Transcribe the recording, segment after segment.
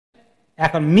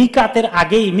এখন মিকাতের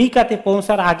আগেই, মিকাতে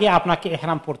পৌঁছার আগে আপনাকে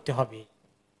ইহরাম পড়তে হবে।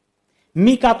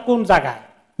 মিকাত কোন জায়গায়,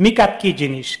 মিকাত কি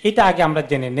জিনিস, এটা আগে আমরা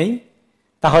জেনে নেই,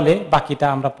 তাহলে বাকিটা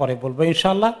আমরা পরে বলবো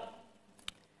ইনশাআল্লাহ।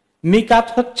 মিকাত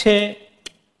হচ্ছে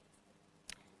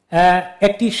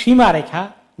একটি সীমা রেখা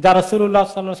যা রাসূলুল্লাহ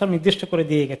সাল্লাল্লাহু আলাইহি ওয়াসাল্লাম নির্দিষ্ট করে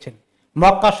দিয়ে গেছেন।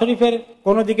 মক্কা শরীফের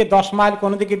কোন দিকে 10 মাইল,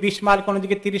 কোন দিকে 20 মাইল, কোন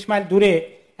দিকে 30 মাইল দূরে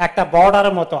একটা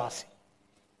বর্ডারের মতো আছে।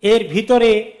 এর ভিতরে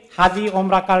হাজি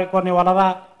ওমরা করেওয়ালারা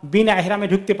বিনা ইহরামে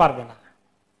ঢুকতে পারবে না,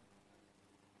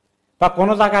 বা কোন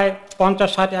জায়গায় 50,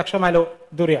 60, 100 মাইলও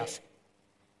দূরে আছে।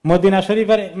 মদিনা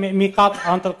শরীফের মিকাত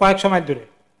অন্তত কয়েকশো মাইল দূরে,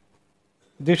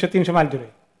 200-300 মাইল দূরে।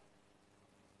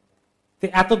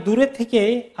 এত দূরে থেকে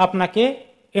আপনাকে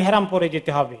ইহরাম পরে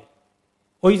যেতে হবে,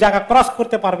 ওই জায়গা ক্রস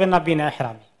করতে পারবেন না বিনা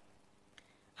ইহরামে।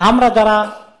 আমরা যারা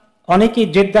অনেকেই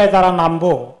জেদ্দায় যারা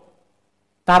নামবো,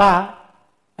 তারা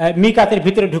মিকাতের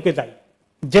ভিতরে ঢুকে যায়।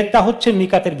 জেদ্দা হচ্ছে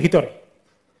মিকাতের ভিতরে,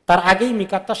 তার আগেই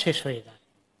মিকাতটা শেষ হয়ে যায়।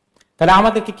 তাহলে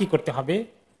আমাদেরকে কি করতে হবে?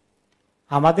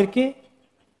 আমাদেরকে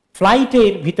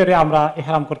ফ্লাইটের ভিতরে আমরা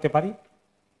ইহরাম করতে পারি।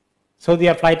 সৌদি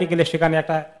আর ফ্লাইটে গেলে সেখানে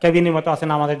একটা ক্যাবিনের মতো আছে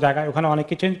না আমাদের জায়গায়, ওখানে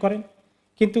অনেকে চেঞ্জ করেন,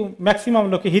 কিন্তু ম্যাক্সিমাম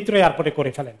লোকে হিথ্রো এয়ারপোর্টে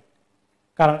করে ফেলেন,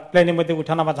 কারণ প্লেনের মধ্যে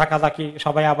উঠানামা ঝাঁকাঝাঁকি,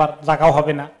 সবাই আবার জায়গাও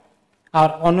হবে না। আর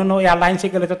অন্যান্য এয়ারলাইন্সে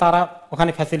গেলে তো তারা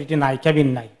ওখানে ফ্যাসিলিটি নাই, ক্যাবিন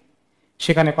নাই,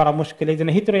 সেখানে করা মুশকিল। এই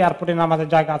জন্য হিথ্রো এয়ারপোর্টে আমাদের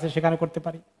জায়গা আছে, সেখানে করতে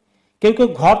পারি। কেউ কেউ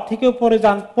ঘর থেকেও পরে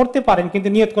যান, পড়তে পারেন, কিন্তু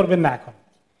নিয়ত করবেন না এখন।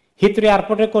 হিথ্রো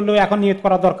এয়ারপোর্টে করলেও এখন নিয়ত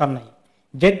করার দরকার নাই,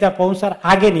 জেদ্দা পৌঁছার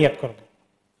আগে নিয়ত করবে।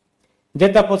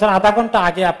 জেদ্দা পৌঁছার আধা ঘন্টা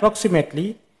আগে অ্যাপ্রক্সিমেটলি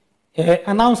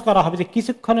অ্যানাউন্স করা হবে যে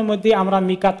কিছুক্ষণের মধ্যে আমরা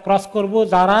মিকাত ক্রস করব,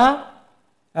 যারা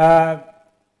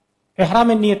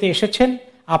ইহরামের নিয়তে এসেছেন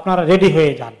আপনারা রেডি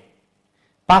হয়ে যান।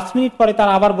 5 মিনিট পরে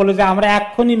তারা আবার বলে যে আমরা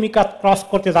এক্ষুনি মিকাত ক্রস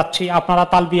করতে যাচ্ছি, আপনারা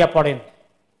তালবিয়া পড়েন।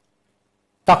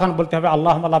 তখন বলতে হবে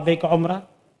আল্লাহুম্মা লাব্বাইক উমরা,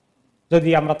 যদি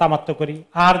আমরা তামাত্তু করি।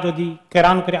 আর যদি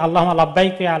কেরান করি আল্লাহুম্মা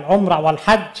লাব্বাইকা আল উমরা ওয়াল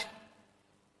হজ,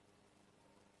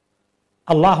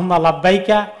 আল্লাহুম্মা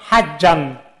লাব্বাইকা হাজ্জান,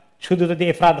 শুধু যদি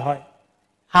ইফরাদ হয়।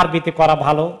 আরবিতে করা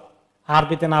ভালো,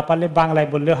 আরবিতে না পারলে বাংলায়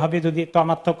বললে হবে। যদি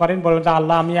তামাত্তু করেন বলবেন যে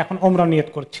আল্লাহ আমি এখন উমরা নিয়ত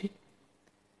করছি।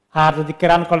 আর যদি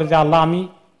কেরান করেন যে আল্লাহ আমি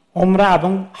উমরা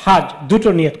এবং হজ দুটো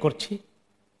নিয়ত করছি,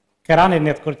 কেরানের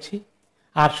নিয়ত করছি।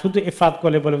 আর শুধু ইফরাদ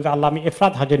করলে বলবেন যে আল্লাহ আমি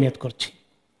ইফরাদ হজের নিয়ত করছি।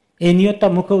 এই নিয়তটা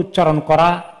মুখে উচ্চারণ করা,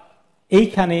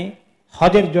 এইখানে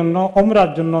হজের জন্য,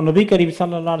 উমরার জন্য নবী করিম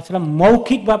সাল্লাল্লাহু আলাইহি ওয়াসাল্লাম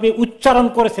মৌখিকভাবে উচ্চারণ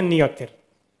করেছেন নিয়তের।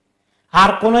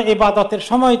 আর কোন ইবাদতের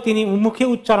সময় তিনি মুখে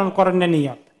উচ্চারণ করেন না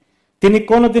নিয়ত। তিনি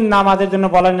কোনদিন নামাজের জন্য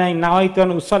বলেন নাই নাওয়াইতু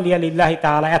আন উসাল্লিয়া লিল্লাহি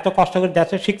তাআলা, এত কষ্ট করে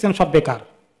দেশে শিখছেন সব বেকার,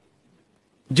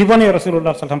 জীবনে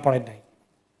রাসূলুল্লাহ সাল্লাল্লাহু আলাইহি ওয়াসাল্লাম পড়েন নাই।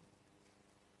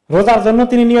 রোজার জন্য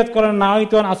তিনি নিয়ত করেন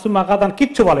নাওয়াইতু আন আসুমা গাদান,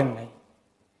 কিচ্ছু বলেন নাই,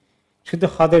 শুধু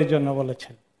হজের জন্য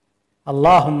বলেছেন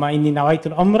আল্লাহুম্মা ইন্নী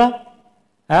নাওয়াইতুল উমরা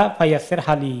ফায়াসসির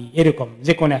হালি, এরকম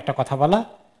যে কোনো একটা কথা বলা।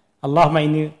 আল্লাহুম্মা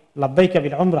ইন্নী লাব্বাইকা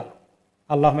বিল উমরা,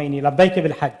 আল্লাহুম্মা ইন্নী লাব্বাইকা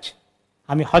বিল হজ,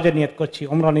 আমি হজের নিয়ত করছি,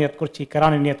 উমরা নিয়ত করছি,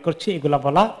 কেরানের নিয়ত করছি, এগুলা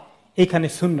বলা এইখানে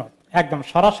সুন্নত, একদম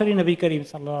সরাসরি নবী করিম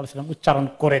সাল্লাল্লাহু আলাইহি ওয়াসাল্লাম উচ্চারণ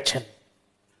করেছেন।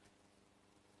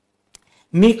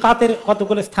 মিকাতের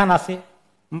কতগুলো স্থান আছে?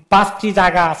 5টি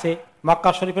জায়গা আছে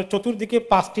মক্কা শরীফের চতুর্দিকে।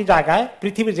 5টি জায়গায়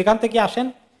পৃথিবীর যেখান থেকে আসেন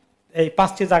এই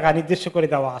 5টি জায়গা নির্দিষ্ট করে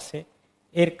দেওয়া আছে।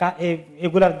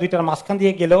 এগুলার 2টার মাঝখান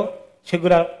দিয়ে গেলেও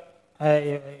সেগুলার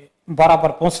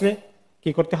বরাবর পৌঁছলে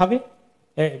কি করতে হবে?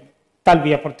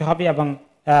 তালবিয়া পড়তে হবে এবং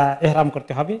ইহরাম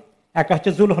করতে হবে। একটা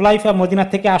হচ্ছে জুল হুলাইফা, মদিনা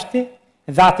থেকে আসতে,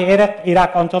 যাতে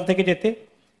ইরাক অঞ্চল থেকে যেতে।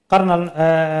 কারণ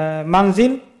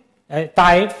মানজিল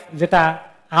তায়েফ, যেটা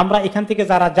আমরা এখান থেকে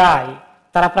যারা যাই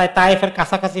তারা প্রায় তায়েফের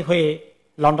কাছাকাছি হয়ে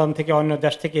লন্ডন থেকে অন্য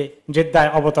দেশ থেকে জেদ্দায়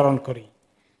অবতরণ করি,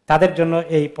 তাদের জন্য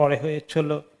এই পরে হয়েছিল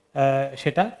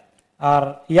সেটা। আর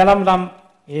ইয়ালামলাম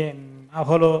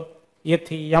হলো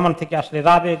ইয়ামান থেকে আসলে,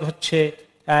 রাবেগ হচ্ছে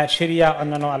সিরিয়া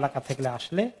অন্যান্য এলাকা থেকে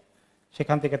আসলে,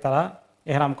 সেখান থেকে তারা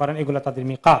ইহরাম করেন, এগুলো তাদের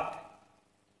মিকাত।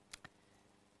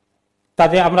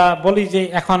 তাদের আমরা বলি যে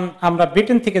এখন আমরা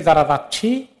ব্রিটেন থেকে যারা যাচ্ছি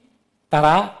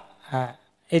তারা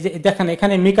এই যে দেখেন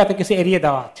এখানে মিকাতে কিছু এরিয়া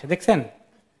দেওয়া আছে, দেখছেন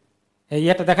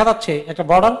এটা দেখা যাচ্ছে একটা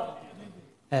বর্ডার,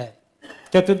 হ্যাঁ,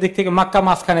 চতুর্দিক থেকে মক্কা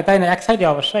মাঝখানে, তাই না? এক সাইডে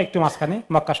অবশ্য একটু মাঝখানে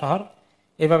মক্কা শহর।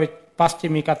 এভাবে 5টি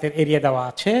মিকাতের এরিয়া দেওয়া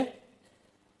আছে।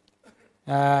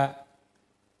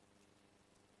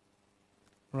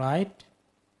 রাইট,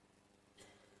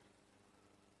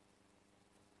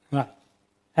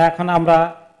 এখন আমরা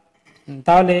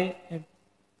তাহলে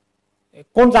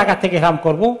কোন জায়গা থেকে ইহরাম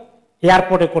করব?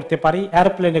 এয়ারপোর্টে করতে পারি,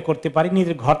 এয়ারপ্লেনে করতে পারি,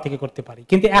 নিজের ঘর থেকে করতে পারি,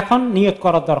 কিন্তু এখন নিয়ত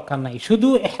করার দরকার নাই, শুধু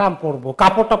ইহরাম পরবো,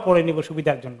 কাপড়টা পরে নিব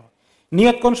সুবিধার জন্য।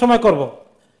 নিয়ত কোন সময় করব?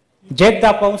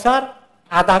 জেদ্দা পৌঁছার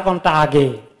আধা ঘন্টা আগে।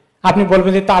 আপনি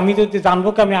বলবেন যে তা আমি যদি জানবো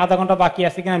কি আমি আধা ঘন্টা বাকি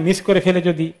আছে কিনা, মিস করে ফেলে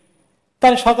যদি,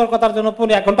 তাহলে সতর্কতার জন্য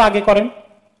পরে 1 ঘন্টা আগে করেন,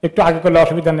 একটু আগে করলে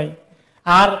অসুবিধা নেই।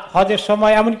 আর হজের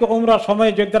সময় এমনকি উমরার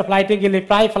সময় যোদ্ধার ফ্লাইটে গেলে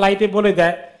প্রায় ফ্লাইটে বলে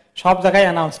দেয়, সব জায়গায়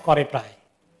অ্যানাউন্স করে প্রায়,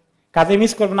 কাজে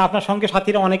মিস করবেন না। আপনার সঙ্গে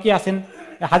সাথীরা অনেকেই আছেন,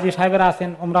 হাজী সাহেবেরা আছেন,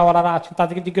 উমরাওয়ালারা আছেন,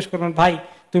 তাদেরকে জিজ্ঞেস করবেন, ভাই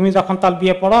তুমি যখন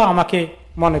তালবিয়া পড়ো আমাকে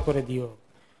মনে করে দিও।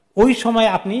 ওই সময়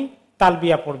আপনি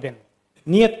তালবিয়া পড়বেন,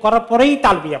 নিয়ত করার পরেই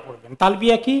তালবিয়া পড়বেন।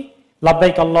 তালবিয়া কি?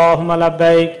 লাব্বাইক আল্লাহুম্মা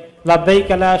লাব্বাইক, লাব্বাইক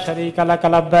লা শারীকা লাক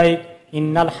লাব্বাইক,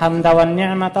 ইন্নাল হামদা ওয়ান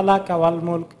নি'মাতা লাকা ওয়াল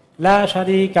মুলক লা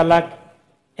শারীকা লাক।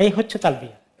 এই হচ্ছে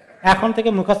তালবিয়া। এখন থেকে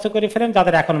মুখস্থ করে ফেলেন,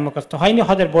 যাদের এখনো মুখস্থ হয়নি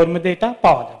হজের বইয়ের মধ্যে এটা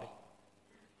পাওয়া যাবে।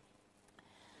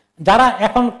 যারা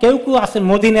এখন কেউ কেউ আছে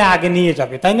মদিনায় আগে নিয়ে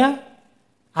যাবে, তাই না,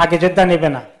 আগে জেদ্দা নেবে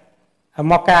না,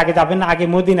 মক্কায় আগে যাবেন না, আগে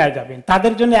মদিনায় যাবেন,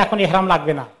 তাদের জন্য এখন ইহরাম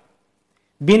লাগবে না।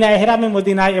 বিনা ইহরামে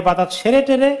মদিনায় ইবাদত সেরে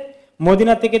টেরে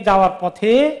মদিনা থেকে যাওয়ার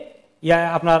পথে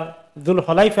আপনার দুল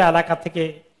হলাইফা এলাকা থেকে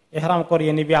ইহরাম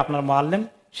করিয়ে নিবে আপনার মুআল্লিম,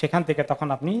 সেখান থেকে তখন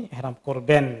আপনি ইহরাম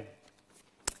করবেন।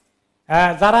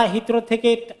 যারা হিথ্রো থেকে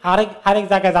আরেক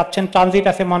জায়গায় যাচ্ছেন, ট্রানজিট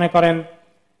আছে, মনে করেন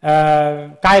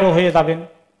কায়রো হয়ে যাবেন,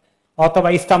 অথবা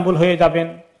ইস্তাম্বুল হয়ে যাবেন,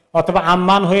 অথবা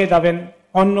আম্মান হয়ে যাবেন,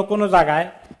 অন্য কোনো জায়গায়,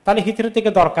 তাহলে হিথ্রো থেকে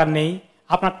দরকার নেই।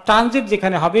 আপনার ট্রানজিট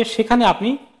যেখানে হবে সেখানে আপনি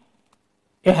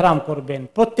ইহরাম করবেন।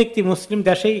 প্রত্যেকটি মুসলিম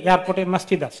দেশেই এয়ারপোর্টে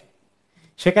মসজিদ আছে,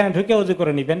 সেখানে ঢুকে ওযু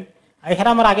করে নেবেন।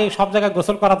 ইহরামের আগে সব জায়গায়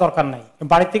গোসল করা দরকার নাই,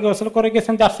 বাড়ি থেকে গোসল করে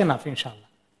গেছেন, যাচ্ছেন না ইনশাআল্লাহ।